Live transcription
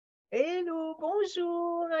Hello,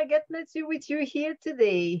 bonjour. I get Matthew with you here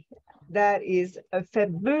today. That is a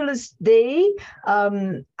fabulous day.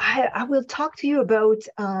 I will talk to you about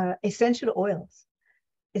essential oils.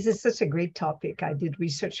 This is such a great topic. I did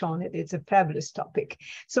research on it. It's a fabulous topic.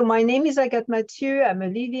 So my name is Agathe Mathieu. I'm a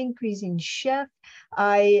living cuisine chef.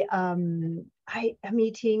 I am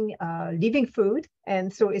eating living food.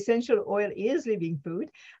 And so essential oil is living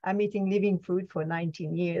food. I'm eating living food for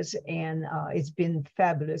 19 years, and it's been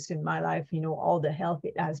fabulous in my life. You know, all the health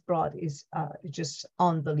it has brought is just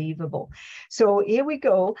unbelievable. So here we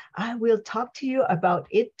go. I will talk to you about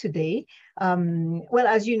it today. Well,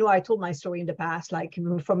 as you know, I told my story in the past, like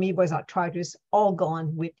for me was arthritis, all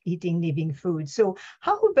gone with eating living food. So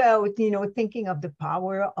how about, thinking of the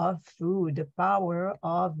power of food, the power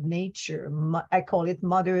of nature? I call it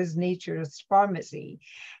Mother's Nature's pharmacy.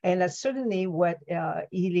 And that's certainly what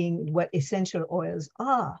what essential oils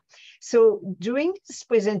are. So during this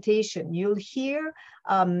presentation, you'll hear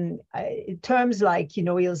terms like,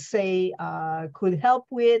 you'll say could help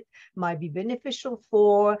with, might be beneficial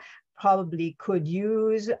for, probably could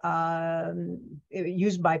use,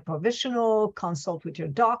 used by professional, consult with your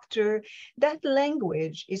doctor. That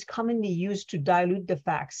language is commonly used to dilute the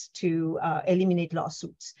facts, to eliminate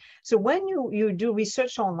lawsuits. So when you do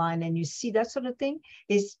research online and you see that sort of thing,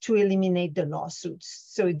 is to eliminate the lawsuits.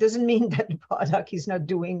 So it doesn't mean that the product is not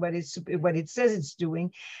doing what it says it's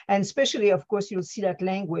doing. And especially, of course, you'll see that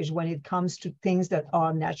language when it comes to things that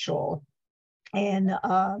are natural. And,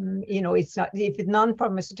 it's not, if it's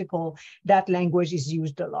non-pharmaceutical, that language is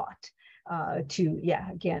used a lot and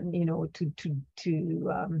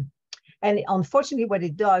unfortunately what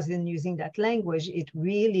it does in using that language, it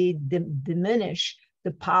really diminish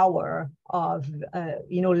the power of,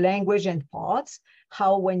 language and thoughts.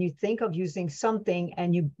 How when you think of using something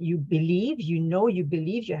and you believe,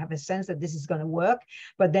 you have a sense that this is going to work,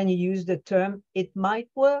 but then you use the term, it might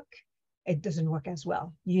work, it doesn't work as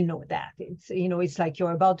well. You know that. It's like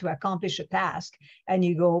you're about to accomplish a task and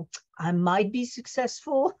you go, I might be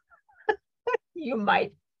successful. You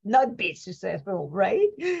might not be successful, right?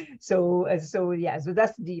 So that's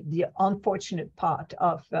the unfortunate part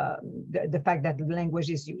of the fact that the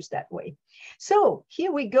language is used that way. So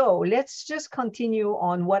here we go. Let's just continue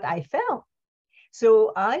on what I found.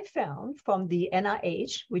 So I found from the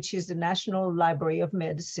NIH, which is the National Library of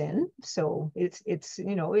Medicine, so it's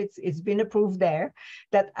been approved there,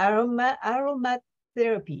 that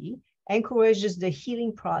aromatherapy encourages the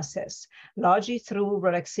healing process, largely through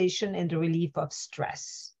relaxation and the relief of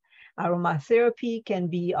stress. Aromatherapy can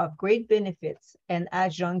be of great benefits and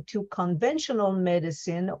adjunct to conventional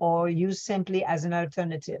medicine or used simply as an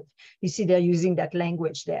alternative. You see, they're using that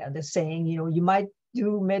language there. They're saying, you might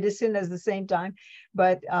do medicine at the same time,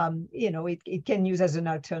 but it can use as an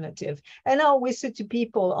alternative. And I always say to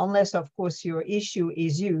people, unless of course your issue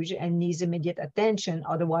is huge and needs immediate attention,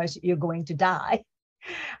 otherwise you're going to die.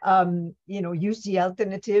 Use the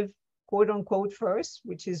alternative, quote unquote, first,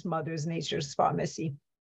 which is Mother's Nature's pharmacy.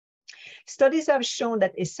 Studies have shown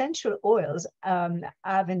that essential oils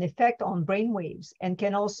have an effect on brain waves and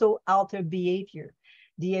can also alter behavior.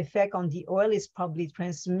 The effect on the oil is probably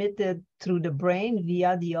transmitted through the brain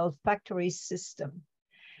via the olfactory system.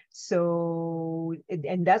 So,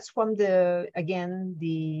 and that's from the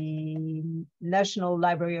National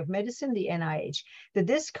Library of Medicine, the NIH. The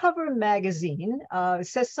Discover magazine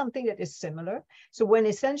says something that is similar. So when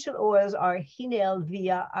essential oils are inhaled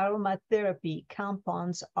via aromatherapy,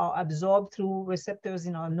 compounds are absorbed through receptors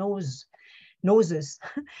in our noses,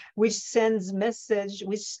 which send messages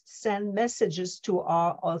to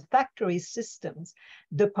our olfactory systems,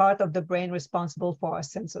 the part of the brain responsible for our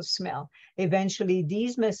sense of smell. Eventually,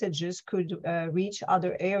 these messages could reach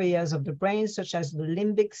other areas of the brain, such as the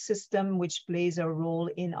limbic system, which plays a role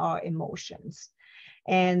in our emotions.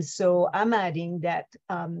 And so I'm adding that,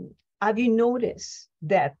 have you noticed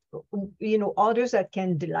that, odors that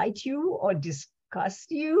can delight you or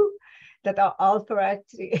disgust you, that our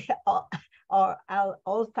our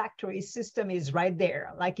olfactory system is right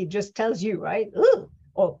there, like it just tells you, right? Ooh,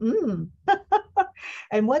 or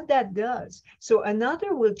and what that does. So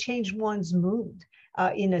another will change one's mood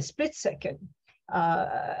in a split second.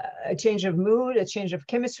 A change of mood, a change of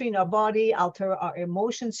chemistry in our body, alter our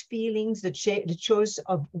emotions, feelings, the choice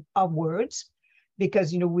of words,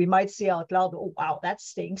 because we might say out loud, "Oh wow, that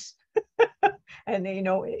stinks." And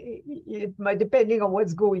it might, depending on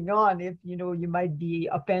what's going on, if you might be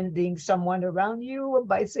offending someone around you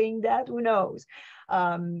by saying that, who knows.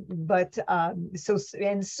 So,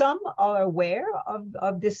 and some are aware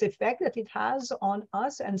of this effect that it has on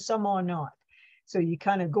us, and some are not. So you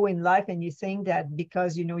kind of go in life and you think that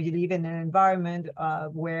because, you know, you live in an environment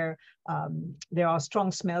where there are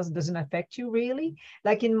strong smells, it doesn't affect you really.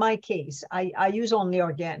 Like in my case, I use only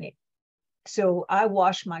organic. So I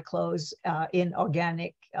wash my clothes in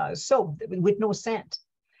organic soap with no scent.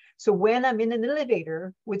 So when I'm in an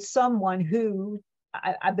elevator with someone who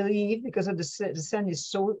I believe because of the scent is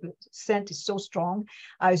so strong,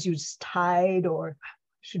 I use Tide or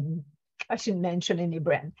I shouldn't mention any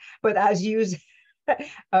brand, but I use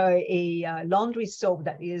a laundry soap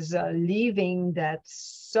that is leaving that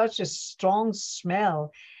such a strong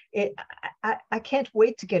smell. I can't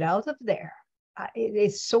wait to get out of there. It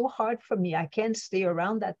is so hard for me. I can't stay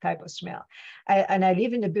around that type of smell. And I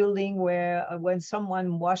live in a building where when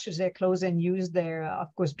someone washes their clothes and use their,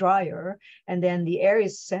 of course, dryer, and then the air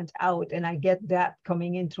is sent out and I get that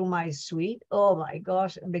coming in through my suite, oh my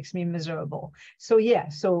gosh, it makes me miserable. So yeah,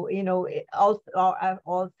 so, you know,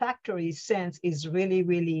 olfactory sense is really,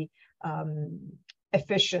 really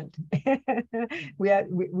efficient. we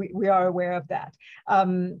are aware of that.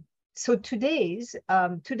 So today,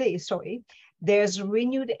 there's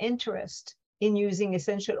renewed interest in using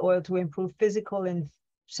essential oil to improve physical and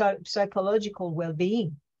psychological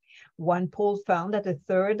well-being. One poll found that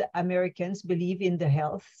 1/3 Americans believe in the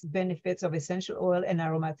health benefits of essential oil and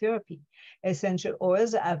aromatherapy. Essential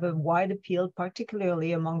oils have a wide appeal,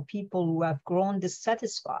 particularly among people who have grown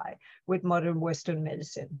dissatisfied with modern Western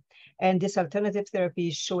medicine. And this alternative therapy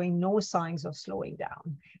is showing no signs of slowing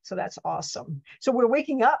down. So that's awesome. So we're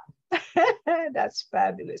waking up. That's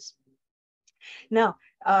fabulous. Now,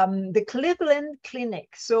 the Cleveland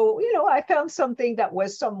Clinic. So, you know, I found something that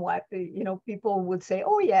was somewhat, you know, people would say,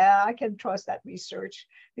 oh yeah, I can trust that research.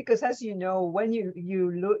 Because as you know, when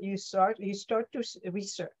you start to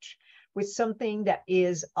research with something that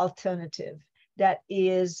is alternative, that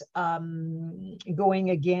is going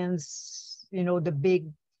against, you know, the big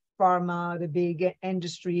pharma, the big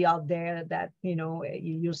industry out there that, you know,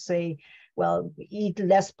 you'll say, well, eat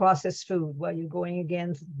less processed food. Well, you're going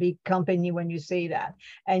against big company when you say that.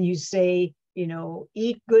 And you say, you know,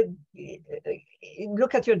 eat good,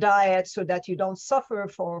 look at your diet so that you don't suffer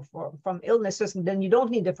from illnesses, and then you don't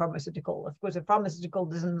need the pharmaceutical. Of course, the pharmaceutical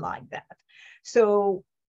doesn't like that. So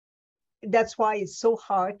that's why it's so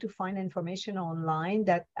hard to find information online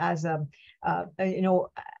that as you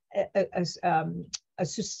know, a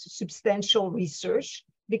substantial research,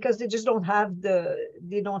 because they just don't have the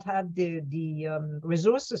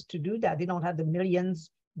resources to do that. They don't have the millions,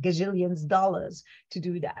 gazillions dollars to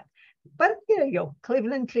do that. But you know,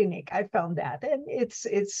 Cleveland Clinic, I found that, and it's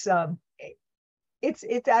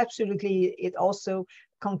absolutely, it also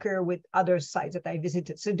concur with other sites that I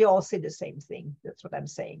visited. So they all say the same thing. That's what I'm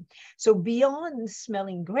saying. So beyond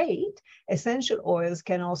smelling great, essential oils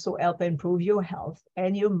can also help improve your health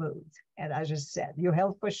and your mood. And as I just said, your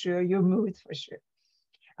health for sure, your mood for sure.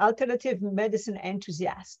 Alternative medicine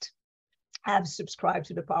enthusiasts have subscribed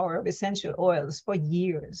to the power of essential oils for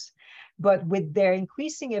years, but with their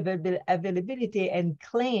increasing availability and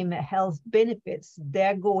claim health benefits,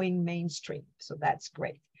 they're going mainstream. So that's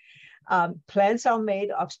great. Plants are made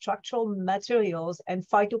of structural materials and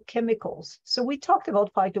phytochemicals. So we talked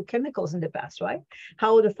about phytochemicals in the past, right?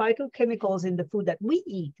 How the phytochemicals in the food that we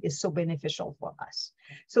eat is so beneficial for us.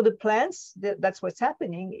 So the plants, that's what's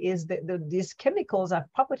happening, is that these chemicals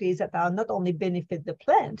have properties that are not only benefit the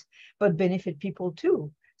plant, but benefit people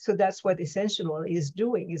too. So that's what essential oil is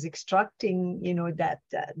doing, is extracting, you know,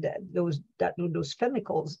 those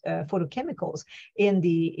chemicals, phytochemicals in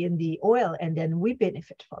the oil, and then we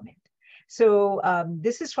benefit from it. So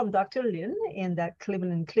this is from Dr. Lynn in that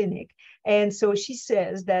Cleveland Clinic. And so she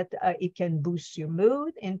says that it can boost your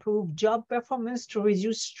mood, improve job performance, to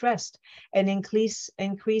reduce stress, and increase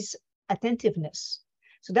attentiveness.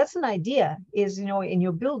 So that's an idea, is, you know, in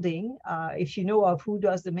your building, if you know of who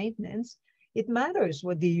does the maintenance, it matters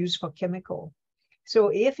what they use for chemical. So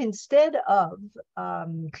if instead of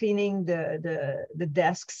cleaning the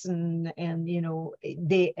desks and you know,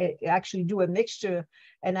 they actually do a mixture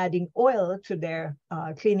and adding oil to their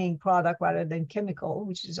cleaning product rather than chemical,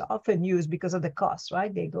 which is often used because of the cost,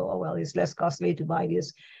 right? They go, oh, well, it's less costly to buy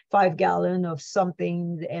this 5 gallon of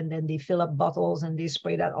something, and then they fill up bottles and they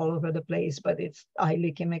spray that all over the place, but it's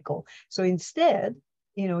highly chemical. So instead,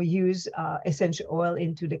 you know, use essential oil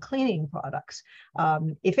into the cleaning products.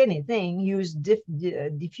 If anything, use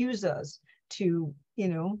diffusers to, you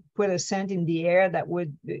know, put a scent in the air that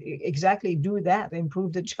would exactly do that,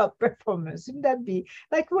 improve the job performance. Wouldn't that be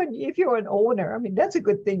like, if you're an owner, I mean, that's a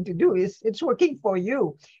good thing to do. It's working for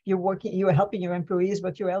you. You're helping your employees,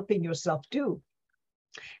 but you're helping yourself too.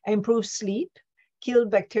 Improve sleep, kill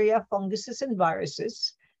bacteria, funguses, and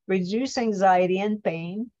viruses. reduce anxiety and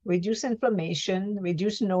pain, reduce inflammation,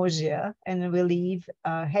 reduce nausea, and relieve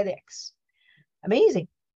headaches. Amazing,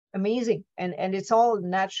 amazing, and it's all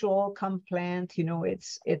natural, come plant. You know,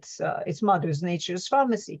 it's Mother Nature's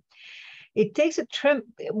pharmacy. It takes a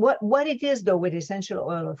what it is though with essential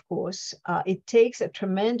oil, of course, it takes a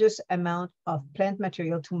tremendous amount of plant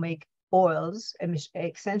material to make oils,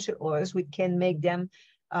 essential oils. We can make them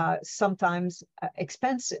sometimes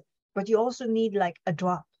expensive, but you also need like a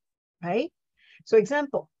drop, right? So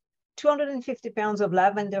example, 250 pounds of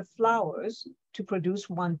lavender flowers to produce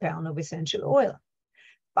 1 pound of essential oil.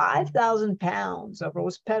 5,000 pounds of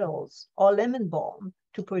rose petals or lemon balm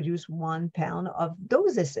to produce 1 pound of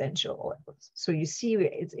those essential oils. So you see,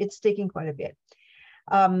 it's taking quite a bit.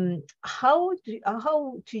 How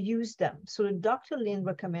to use them? So Dr. Lin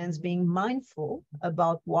recommends being mindful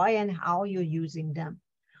about why and how you're using them,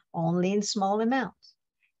 only in small amounts.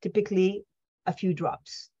 Typically, a few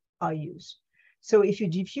drops are used. So if you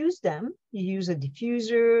diffuse them, you use a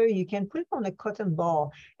diffuser, you can put it on a cotton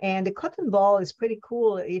ball. And the cotton ball is pretty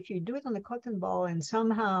cool. If you do it on a cotton ball and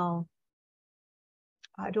somehow,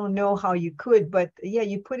 I don't know how you could, but yeah,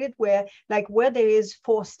 you put it where there is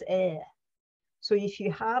forced air. So if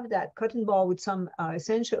you have that cotton ball with some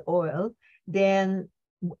essential oil, then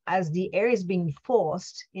as the air is being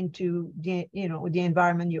forced into the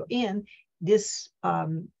environment you're in, this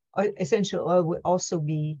essential oil will also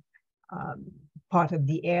be part of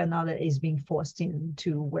the air now that is being forced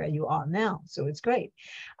into where you are now. So it's great.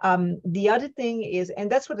 The other thing is,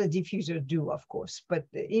 and that's what a diffuser do, of course, but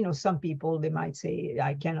some people, they might say,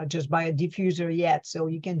 I cannot just buy a diffuser yet, so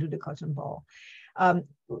you can do the cotton ball.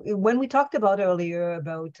 When we talked about earlier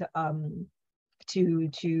about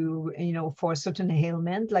for a certain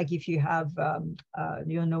ailment, like if you have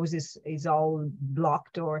your nose is all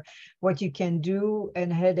blocked, or what you can do,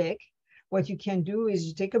 and headache, what you can do is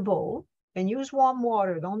you take a bowl and use warm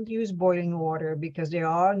water. Don't use boiling water, because there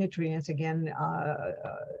are nutrients, again,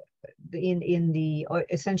 in the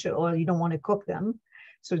essential oil. You don't want to cook them.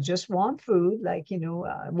 So just warm food,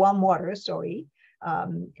 warm water, sorry.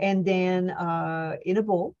 And then in a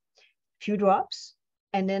bowl, few drops,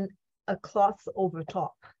 and then a cloth over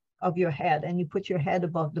top of your head. And you put your head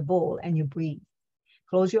above the bowl and you breathe.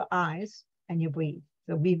 Close your eyes and you breathe.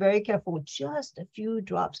 So be very careful, just a few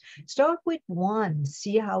drops. Start with one,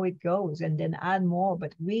 see how it goes, and then add more,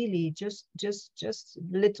 but really just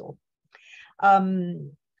little.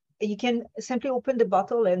 You can simply open the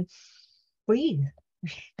bottle and breathe.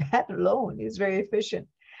 That alone is very efficient.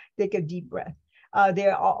 Take a deep breath.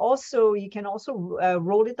 You can also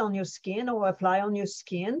roll it on your skin or apply on your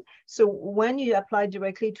skin. So when you apply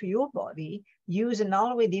directly to your body, use an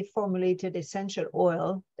already formulated essential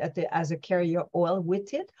oil as a carrier oil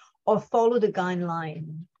with it, or follow the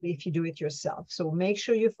guideline if you do it yourself. So make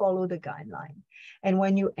sure you follow the guideline. And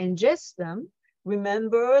when you ingest them,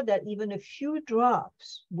 remember that even a few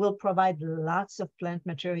drops will provide lots of plant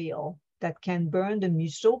material that can burn the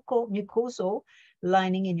mucosal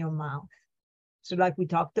lining in your mouth. So like we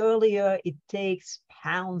talked earlier, it takes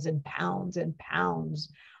pounds and pounds and pounds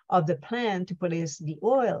of the plant to produce the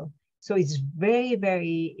oil. So it's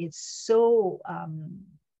it's so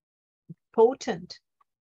potent.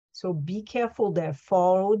 So be careful there,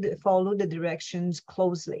 follow the directions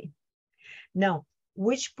closely. Now,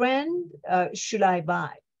 which brand should I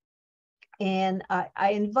buy? And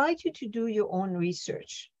I invite you to do your own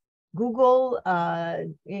research. Google,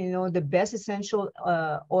 the best essential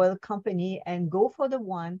oil company, and go for the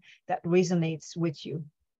one that resonates with you.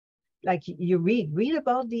 Like you read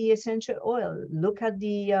about the essential oil, look at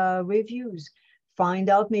the reviews, find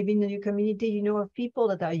out maybe in your community, of people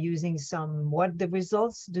that are using some, what the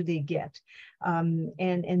results do they get,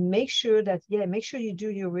 and make sure you do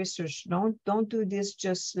your research. Don't do this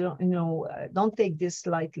just, don't take this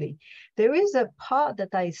lightly. There is a part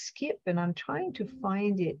that I skipped, and I'm trying to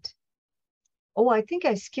find it. Oh, I think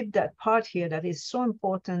I skipped that part here that is so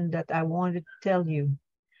important that I wanted to tell you.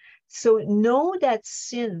 So know that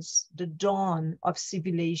since the dawn of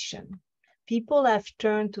civilization, people have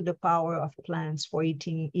turned to the power of plants for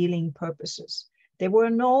healing purposes. There were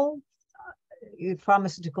no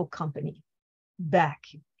pharmaceutical company back.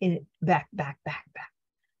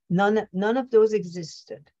 None of those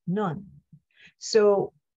existed, none.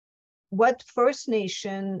 So what First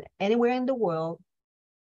Nation anywhere in the world,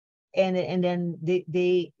 and then they're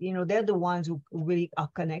the ones who really are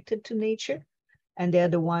connected to nature, and they're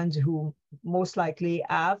the ones who most likely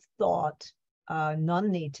have taught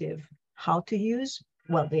non-native how to use.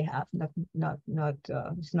 Well, they have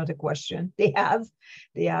it's not a question. They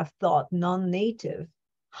have taught non-native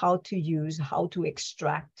how to use, how to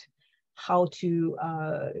extract how to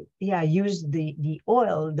use the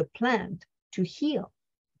oil, the plant, to heal,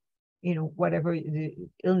 whatever the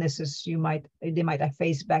illnesses they might have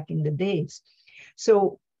faced back in the days.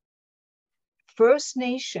 So First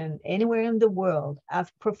Nation anywhere in the world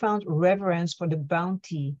have profound reverence for the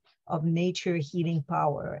bounty of nature healing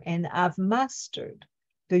power, and have mastered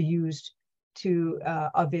the use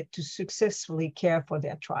of it to successfully care for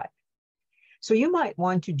their tribe. So you might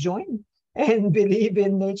want to join and believe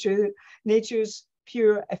in nature's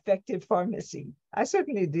pure, effective pharmacy. I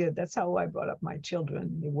certainly did. That's how I brought up my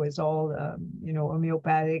children. It was all,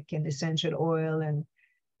 homeopathic and essential oil,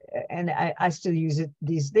 and I still use it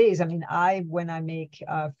these days. I mean, when I make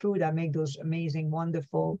food, I make those amazing,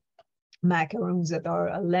 wonderful macaroons that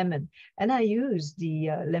are lemon, and I use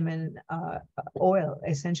the lemon oil,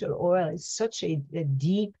 essential oil. It's such a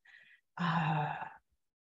deep,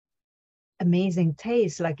 amazing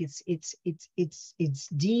taste. Like it's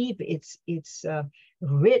deep, it's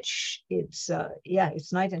rich, it's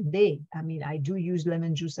night and day. I mean, I do use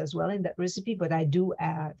lemon juice as well in that recipe, but I do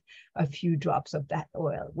add a few drops of that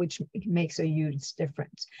oil, which makes a huge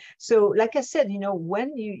difference. So like I said,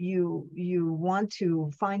 when you want to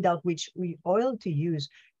find out which oil to use,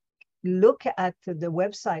 look at the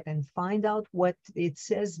website and find out what it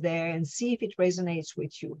says there and see if it resonates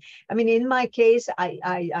with you. I mean, in my case,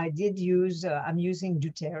 I did use, I'm using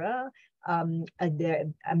doTerra,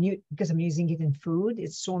 because I'm using it in food.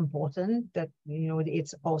 It's so important that,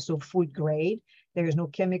 it's also food grade. There is no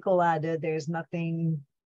chemical added. There's nothing,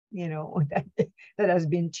 that has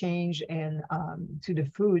been changed and to the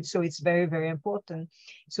food. So it's very, very important.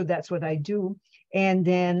 So that's what I do. And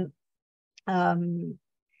then,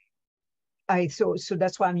 so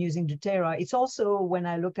that's why I'm using doTerra. It's also, when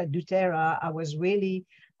I look at doTerra, I was really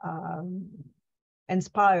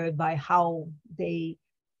inspired by how they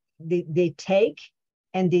take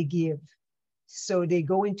and they give. So they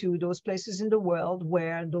go into those places in the world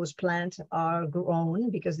where those plants are grown,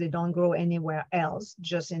 because they don't grow anywhere else,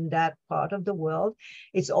 just in that part of the world.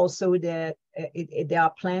 It's also that there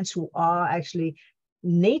are plants who are actually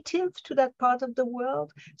native to that part of the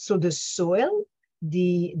world. So the soil,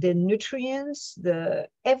 the nutrients, the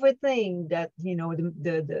everything that,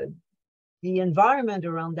 the environment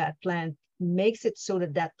around that plant makes it so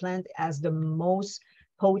that plant has the most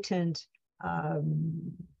potent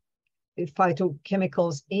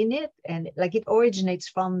phytochemicals in it, and like it originates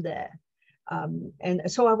from there. And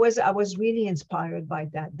so I was really inspired by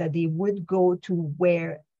that they would go to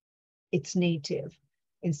where it's native,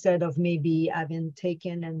 instead of maybe having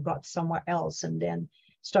taken and brought somewhere else and then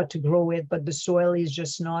start to grow it, but the soil is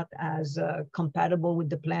just not as compatible with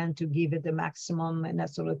the plant to give it the maximum and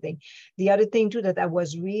that sort of thing. The other thing too that I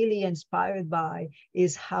was really inspired by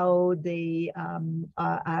is how they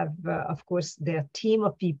have, of course, their team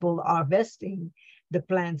of people harvesting the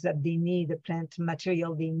plants that they need, the plant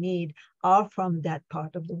material they need are from that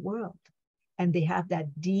part of the world. And they have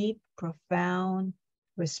that deep, profound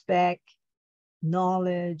respect,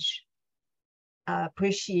 knowledge,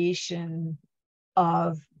 appreciation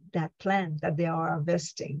of that plant that they are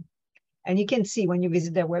harvesting. And you can see when you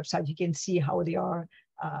visit their website, you can see how they are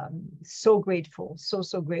so grateful,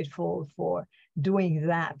 so grateful for doing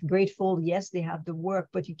that. Grateful, yes, they have the work,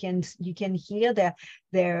 but you can hear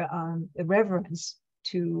their reverence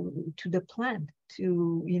to the plant,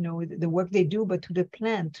 to the work they do, but to the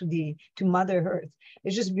plant, to Mother Earth.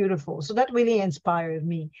 It's just beautiful. So that really inspired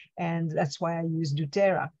me, and that's why I use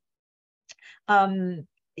doTerra.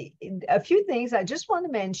 A few things I just want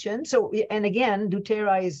to mention. So, and again,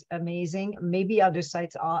 doTerra is amazing. Maybe other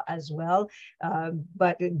sites are as well,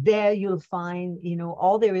 but there you'll find,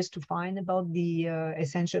 all there is to find about the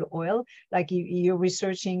essential oil. Like you're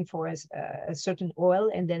researching for a certain oil,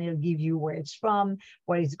 and then it'll give you where it's from,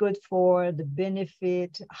 what it's good for, the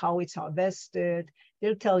benefit, how it's harvested.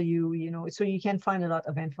 They'll tell you, so you can find a lot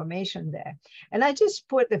of information there. And I just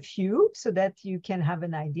put a few so that you can have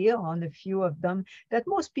an idea on a few of them that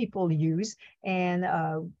most people use, and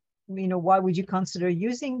why would you consider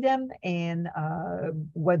using them, and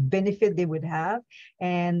what benefit they would have.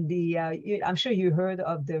 And I'm sure you heard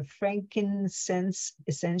of the frankincense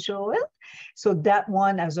essential oil. So that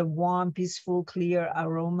one has a warm, peaceful, clear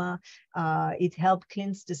aroma. It helps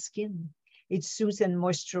cleanse the skin. It soothes and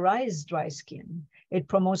moisturizes dry skin. It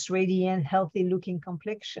promotes radiant, healthy-looking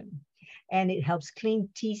complexion. And it helps clean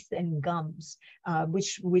teeth and gums,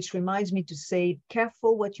 which reminds me to say,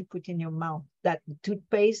 careful what you put in your mouth. That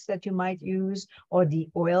toothpaste that you might use, or the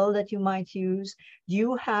oil that you might use,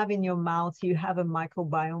 you have in your mouth, you have a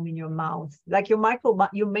microbiome in your mouth. Like your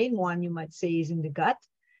main one, you might say, is in the gut.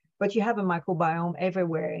 but you have a microbiome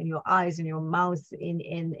everywhere, in your eyes, in your mouth,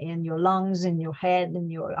 in your lungs, in your head, in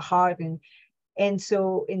your heart. And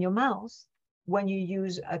so in your mouth, when you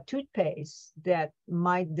use a toothpaste that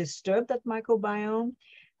might disturb that microbiome,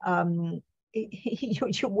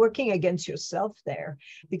 you're working against yourself there,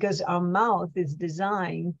 because our mouth is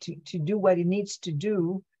designed to do what it needs to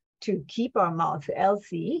do to keep our mouth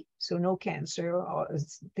healthy, so no cancer or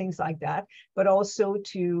things like that, but also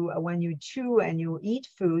to, when you chew and you eat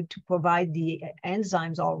food, to provide the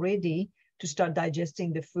enzymes already to start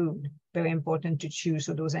digesting the food. Very important to chew,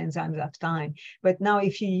 so those enzymes have time. But now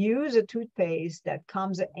if you use a toothpaste that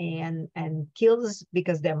comes and kills,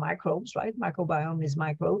 because they're microbes, right? Microbiome is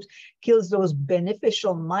microbes, kills those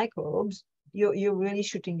beneficial microbes, you're really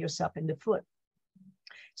shooting yourself in the foot.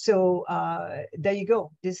 So there you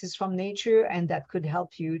go. This is from nature, and that could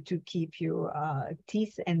help you to keep your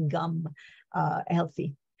teeth and gum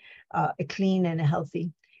healthy, clean and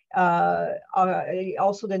healthy.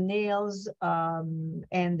 Also the nails,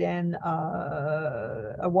 and then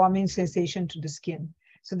a warming sensation to the skin.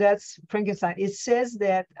 So that's frankincense. It says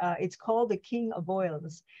that it's called the king of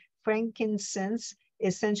oils. Frankincense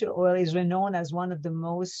essential oil is renowned as one of the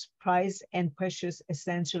most prized and precious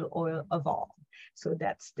essential oil of all. So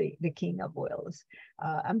that's the king of oils.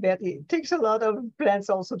 I bet it takes a lot of plants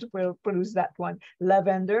also to produce that one.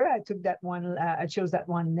 Lavender, I took that one, I chose that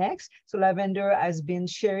one next. So lavender has been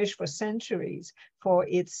cherished for centuries for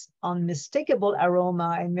its unmistakable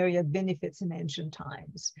aroma and myriad benefits in ancient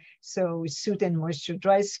times. So soothe and moisture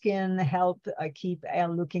dry skin, help keep hair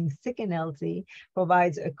looking thick and healthy,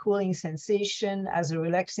 provides a cooling sensation as a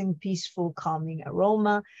relaxing, peaceful, calming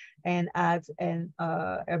aroma, and adds a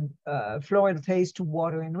floral taste to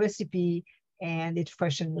water and recipe, and it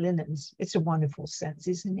freshens linens. It's a wonderful scent,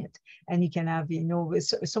 isn't it? And you can have, you know,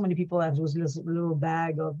 so many people have those little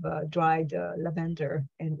bag of dried lavender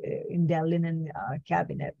in their linen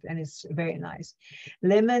cabinet, and it's very nice.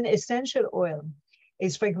 Lemon essential oil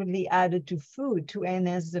is frequently added to food to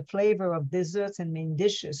enhance the flavor of desserts and main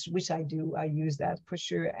dishes, which I do. I use that for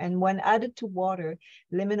sure. And when added to water,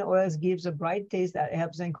 lemon oils gives a bright taste that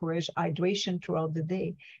helps encourage hydration throughout the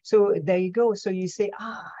day. So there you go. So you say,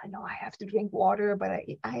 no, I have to drink water, but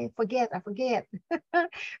I forget.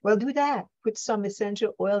 Well, do that. Put some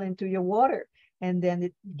essential oil into your water. And then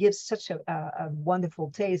it gives such a wonderful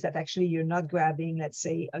taste that actually you're not grabbing, let's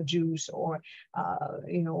say, a juice or,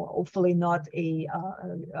 you know, hopefully not a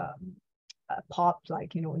pop,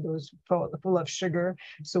 like, you know, those full of sugar.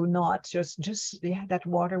 So not just yeah, that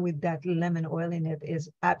water with that lemon oil in it is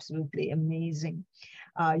absolutely amazing.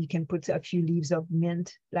 You can put a few leaves of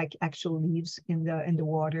mint, like actual leaves, in the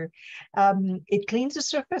water. It cleans the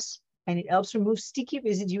surface, and it helps remove sticky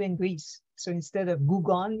residue and grease. So instead of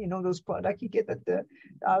Goo-Gone, you know, those products you get at the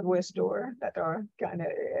hardware store that are kind of,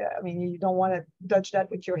 I mean, you don't want to touch that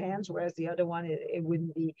with your hands, whereas the other one, it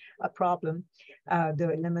wouldn't be a problem.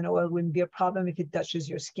 The lemon oil wouldn't be a problem if it touches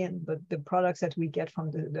your skin, but the products that we get from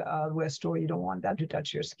the hardware store, you don't want that to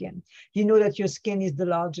touch your skin. You know that your skin is the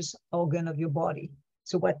largest organ of your body.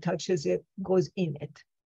 So what touches it goes in it.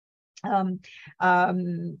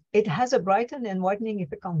 It has a brightening and whitening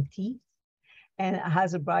effect on teeth, and it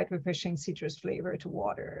has a bright, refreshing citrus flavor to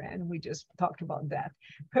water. And we just talked about that.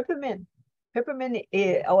 Peppermint. Peppermint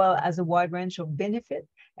oil has a wide range of benefit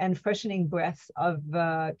and freshening breath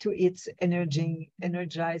to its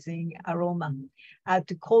energizing aroma. Add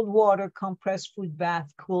to cold water, compress food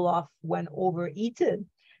bath, cool off when overeaten.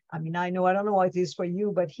 I mean, I don't know what it is for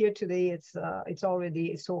you, but here today it's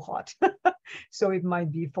already so hot. So it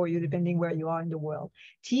might be for you, depending where you are in the world.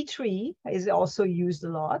 Tea tree is also used a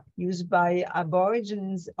lot, used by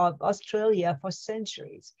Aborigines of Australia for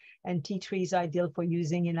centuries. And tea tree is ideal for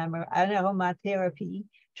using in aromatherapy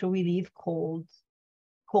to relieve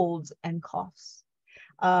colds and coughs.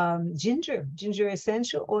 Ginger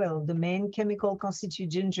essential oil. The main chemical constitute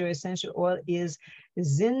ginger essential oil is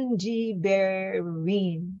zingiberine.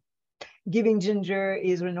 Giving ginger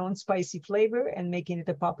is renowned spicy flavor and making it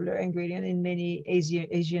a popular ingredient in many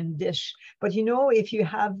Asian dish. But you know, if you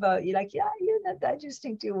have, you're like, yeah, you're not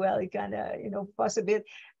digesting too well, you kind of, you know, fuss a bit,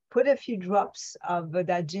 put a few drops of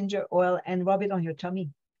that ginger oil and rub it on your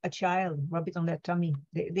tummy. A child, rub it on their tummy.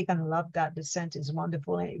 They're gonna love that. The scent is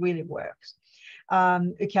wonderful and it really works.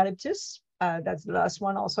 Eucalyptus. That's the last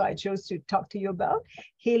one also I chose to talk to you about.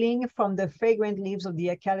 Healing from the fragrant leaves of the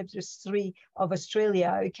eucalyptus tree of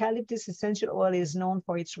Australia. Eucalyptus essential oil is known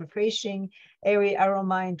for its refreshing, airy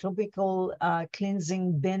aroma and tropical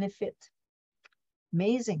cleansing benefit.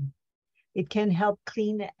 Amazing. It can help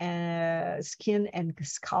clean skin and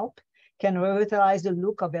scalp, can revitalize the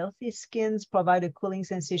look of healthy skins, provide a cooling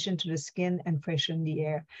sensation to the skin, and freshen the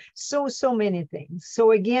air. So many things.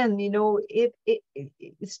 So again, you know,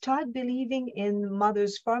 start believing in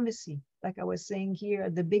Mother's Pharmacy. Like I was saying here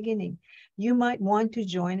at the beginning, you might want to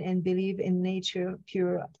join and believe in Nature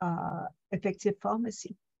Pure Effective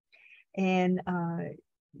Pharmacy. And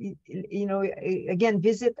you know, again,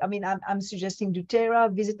 visit, I mean, I'm suggesting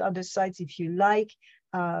doTerra, visit other sites if you like,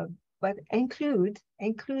 but include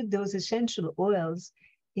those essential oils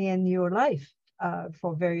in your life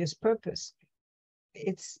for various purpose.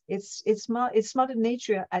 It's Mother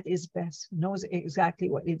Nature at its best, knows exactly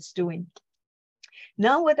what it's doing.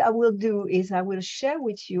 Now what I will do is I will share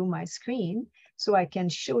with you my screen so I can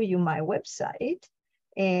show you my website.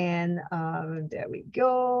 And there we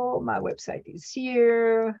go. My website is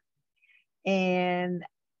here. And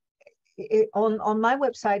on my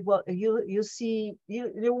website, well, you'll see,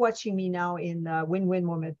 you're watching me now in Win-Win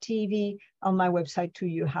Moment TV. On my website too,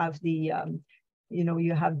 you have the you know,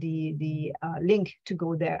 you have the link to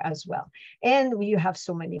go there as well. And you have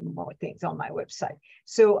so many more things on my website.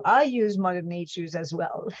 So I use Mother Nature's as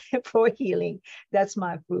well for healing. That's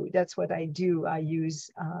my food. That's what I do. I use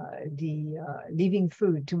the living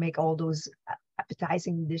food to make all those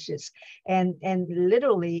appetizing dishes. And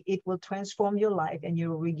literally it will transform your life, and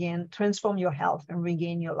you'll transform your health and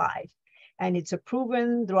regain your life. And it's a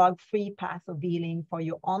proven drug-free path of healing for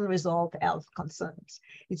your unresolved health concerns.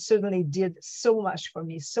 It certainly did so much for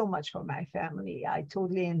me, so much for my family. I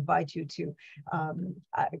totally invite you to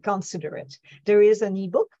consider it. There is an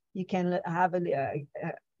ebook. You can have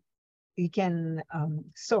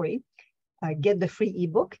get the free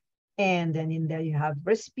ebook. And then in there, you have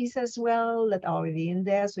recipes as well that are already in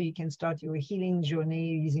there. So you can start your healing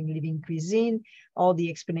journey using living cuisine, all the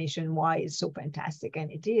explanation why it's so fantastic. And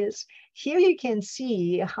it is. Here you can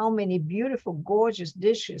see how many beautiful, gorgeous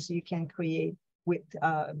dishes you can create with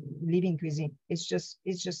living cuisine. It's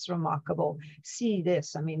just remarkable. See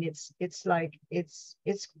this. I mean, it's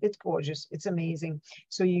gorgeous. It's amazing.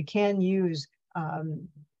 So you can use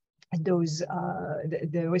those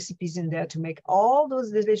the recipes in there to make all those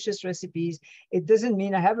delicious recipes. It doesn't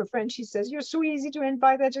mean, I have a friend, she says, you're so easy to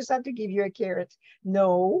invite, I just have to give you a carrot.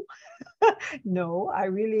 No, no, I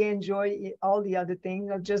really enjoy all the other things,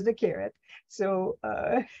 not just the carrot. So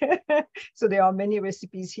so there are many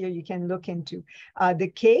recipes here you can look into. The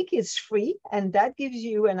cake is free, and that gives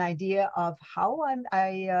you an idea of how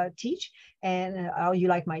I teach and how you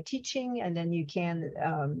like my teaching, and then you can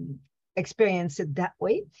experience it that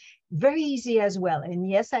way. Very easy as well. And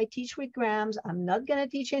yes, I teach with grams. I'm not going to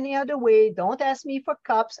teach any other way. Don't ask me for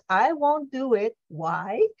cups. I won't do it.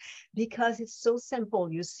 Why? Because it's so simple.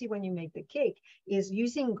 You see, when you make the cake, is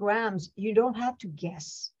using grams, you don't have to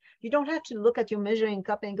guess. You don't have to look at your measuring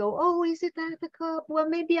cup and go, oh, is it at the cup? Well,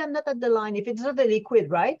 maybe I'm not at the line. If it's not a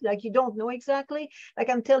liquid, right? Like you don't know exactly.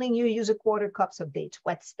 Like I'm telling you, use 1/4 cups of dates.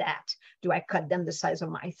 What's that? Do I cut them the size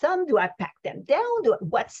of my thumb? Do I pack them down?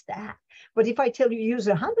 What's that? But if I tell you use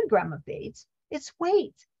 100 grams of dates, it's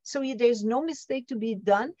weight. So there's no mistake to be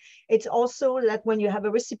done. It's also that when you have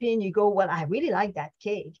a recipe and you go, well, I really like that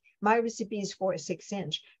cake. My recipe is for a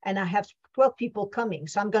 6-inch and I have 12 people coming.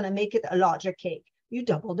 So I'm going to make it a larger cake. You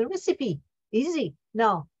double the recipe. Easy.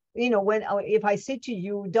 Now, you know, if I say to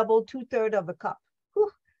you, double 2/3 of a cup, whew,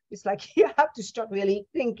 it's like you have to start really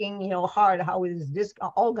thinking, you know, hard, how is this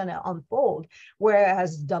all going to unfold?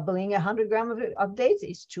 Whereas doubling 100 grams of dates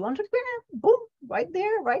is 200 grams. Boom, right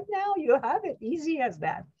there, right now, you have it. Easy as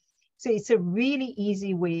that. So it's a really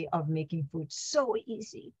easy way of making food. So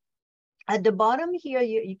easy. At the bottom here,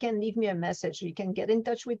 you can leave me a message. You can get in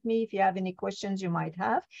touch with me if you have any questions you might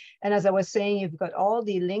have. And as I was saying, you've got all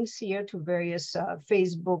the links here to various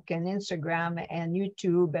Facebook and Instagram and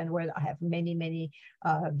YouTube, and where I have many, many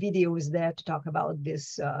videos there to talk about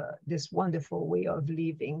this wonderful way of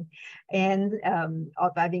living and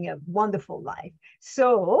of having a wonderful life. So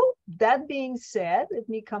that being said, let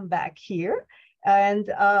me come back here. And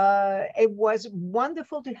it was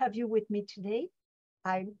wonderful to have you with me today.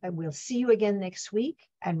 I will see you again next week.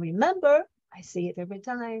 And remember, I say it every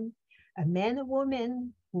time, a man or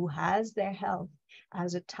woman who has their health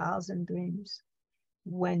has 1,000 dreams.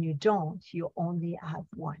 When you don't, you only have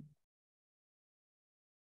one.